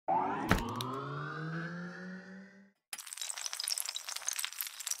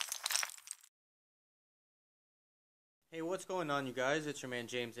Hey, what's going on, you guys? It's your man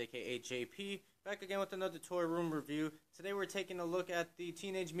James, aka JP, back again with another Toy Room review. Today we're taking a look at the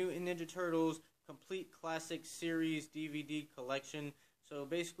Teenage Mutant Ninja Turtles Complete Classic Series DVD collection. So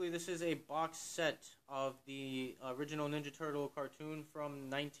basically this is a box set of the original Ninja Turtle cartoon from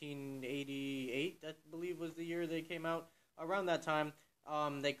 1988, I believe was the year they came out, around that time.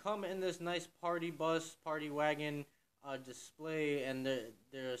 They come in this nice party bus, party wagon display, and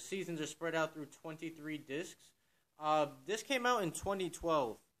the seasons are spread out through 23 discs. This came out in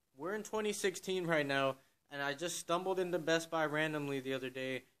 2012. We're in 2016 right now, and I just stumbled into Best Buy randomly the other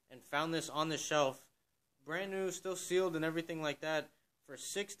day and found this on the shelf, brand new, still sealed and everything like that, for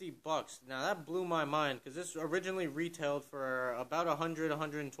 $60. Now that blew my mind because this originally retailed for about $100,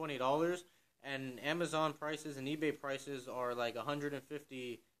 $120, and Amazon prices and eBay prices are like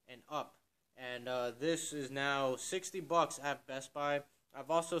 $150 and up. And this is now $60 at Best Buy. I've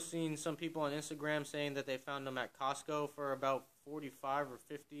also seen some people on Instagram saying that they found them at Costco for about $45 or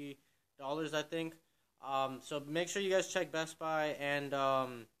 $50, I think. So make sure you guys check Best Buy and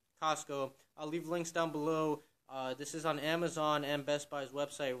Costco. I'll leave links down below. This is on Amazon and Best Buy's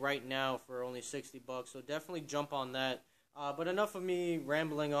website right now for only $60, so definitely jump on that. But enough of me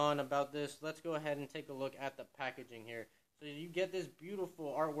rambling on about this. Let's go ahead and take a look at the packaging here. So you get this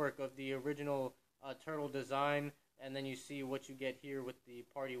beautiful artwork of the original turtle design. And then you see what you get here with the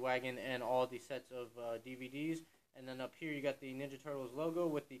party wagon and all the sets of DVDs. And then up here you got the Ninja Turtles logo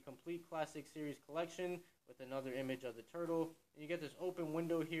with the Complete Classic Series collection with another image of the turtle. And you get this open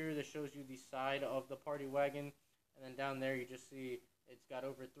window here that shows you the side of the party wagon. And then down there you just see it's got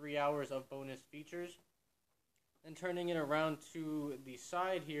over 3 hours of bonus features. Then turning it around to the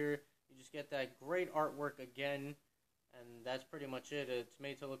side here, you just get that great artwork again. And that's pretty much it. It's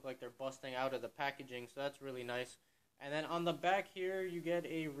made to look like they're busting out of the packaging, so that's really nice. And then on the back here, you get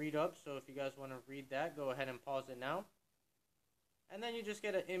a read-up, so if you guys want to read that, go ahead and pause it now. And then you just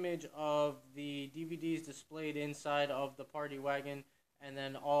get an image of the DVDs displayed inside of the party wagon, and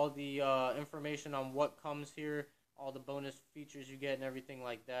then all the information on what comes here, all the bonus features you get and everything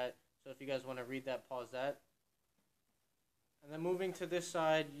like that. So if you guys want to read that, pause that. And then moving to this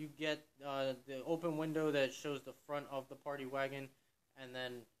side, you get the open window that shows the front of the party wagon, and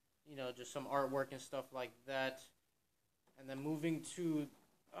then, you know, just some artwork and stuff like that. And then moving to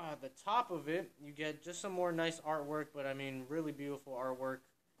the top of it, you get just some more nice artwork, but I mean, really beautiful artwork.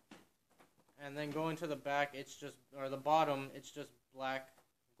 And then going to the back, it's just, or the bottom, it's just black,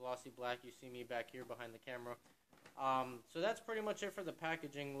 glossy black. You see me back here behind the camera. So that's pretty much it for the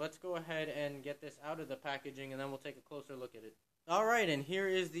packaging. Let's go ahead and get this out of the packaging, and then we'll take a closer look at it. Alright, and here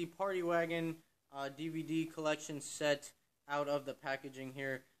is the Party Wagon DVD collection set out of the packaging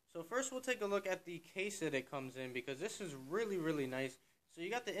here. So first we'll take a look at the case that it comes in, because this is really, really nice. So you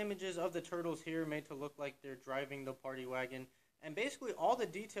got the images of the turtles here made to look like they're driving the party wagon. And basically all the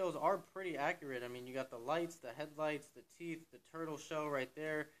details are pretty accurate. I mean, you got the lights, the headlights, the teeth, the turtle shell right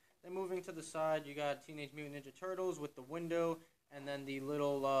there. Then moving to the side, you got Teenage Mutant Ninja Turtles with the window, and then the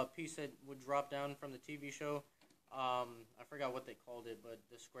little piece that would drop down from the TV show. I forgot what they called it, but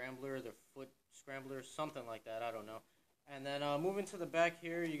the scrambler, the foot scrambler, something like that, I don't know. And then moving to the back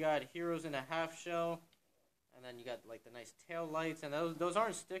here, you got Heroes in a Half Shell. And then you got like the nice tail lights. And those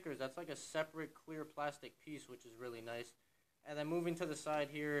aren't stickers. That's like a separate clear plastic piece, which is really nice. And then moving to the side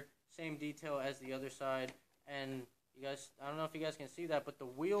here, same detail as the other side. And you guys, I don't know if you guys can see that, but the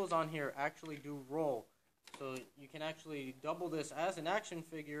wheels on here actually do roll. So you can actually double this as an action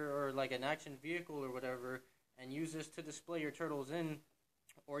figure or like an action vehicle or whatever, and use this to display your turtles in.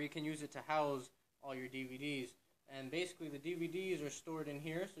 Or you can use it to house all your DVDs. And basically the DVDs are stored in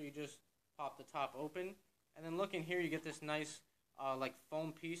here, so you just pop the top open. And then look in here, you get this nice like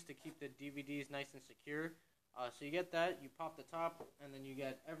foam piece to keep the DVDs nice and secure. So you get that, you pop the top, and then you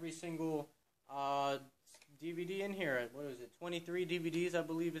get every single DVD in here. What is it, 23 DVDs I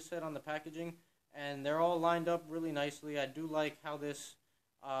believe is said on the packaging. And they're all lined up really nicely. I do like how this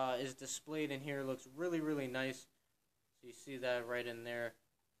is displayed in here. It looks really, really nice. So you see that right in there.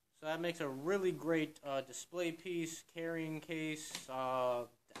 So that makes a really great display piece, carrying case,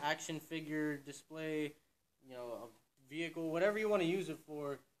 action figure display, you know, a vehicle, whatever you want to use it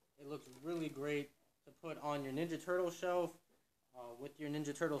for. It looks really great to put on your Ninja Turtle shelf with your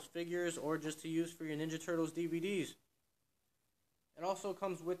Ninja Turtles figures, or just to use for your Ninja Turtles DVDs. It also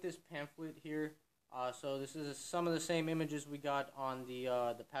comes with this pamphlet here. So this is some of the same images we got on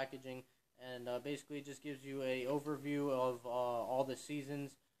the packaging, and basically it just gives you a overview of all the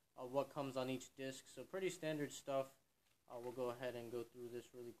seasons, what comes on each disc. So pretty standard stuff. We'll go ahead and go through this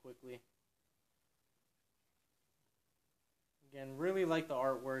really quickly. Again, really like the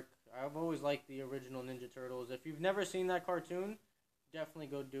artwork. I've always liked the original Ninja Turtles. If you've never seen that cartoon, definitely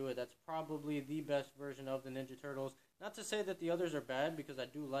go do it. That's probably the best version of the Ninja Turtles. Not to say that the others are bad, because I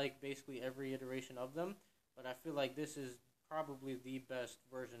do like basically every iteration of them, but I feel like this is probably the best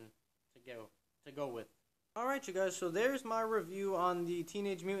version to go with. Alright, you guys, so there's my review on the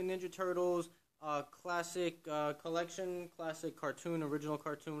Teenage Mutant Ninja Turtles classic collection, classic cartoon, original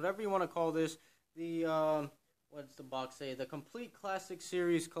cartoon, whatever you want to call this. The, what's the box say? The Complete Classic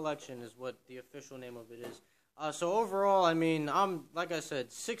Series Collection is what the official name of it is. So overall, I mean, like I said,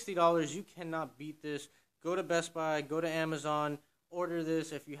 $60, you cannot beat this. Go to Best Buy, go to Amazon, order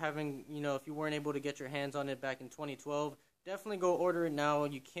this if you haven't, if you weren't able to get your hands on it back in 2012. Definitely go order it now.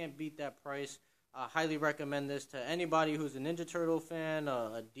 You can't beat that price. I highly recommend this to anybody who's a Ninja Turtle fan,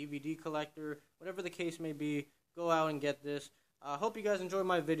 a DVD collector, whatever the case may be. Go out and get this. I hope you guys enjoyed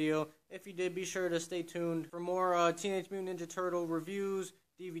my video. If you did, be sure to stay tuned for more Teenage Mutant Ninja Turtle reviews,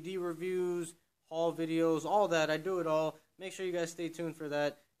 DVD reviews, haul videos, all that. I do it all. Make sure you guys stay tuned for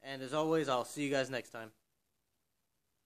that. And as always, I'll see you guys next time.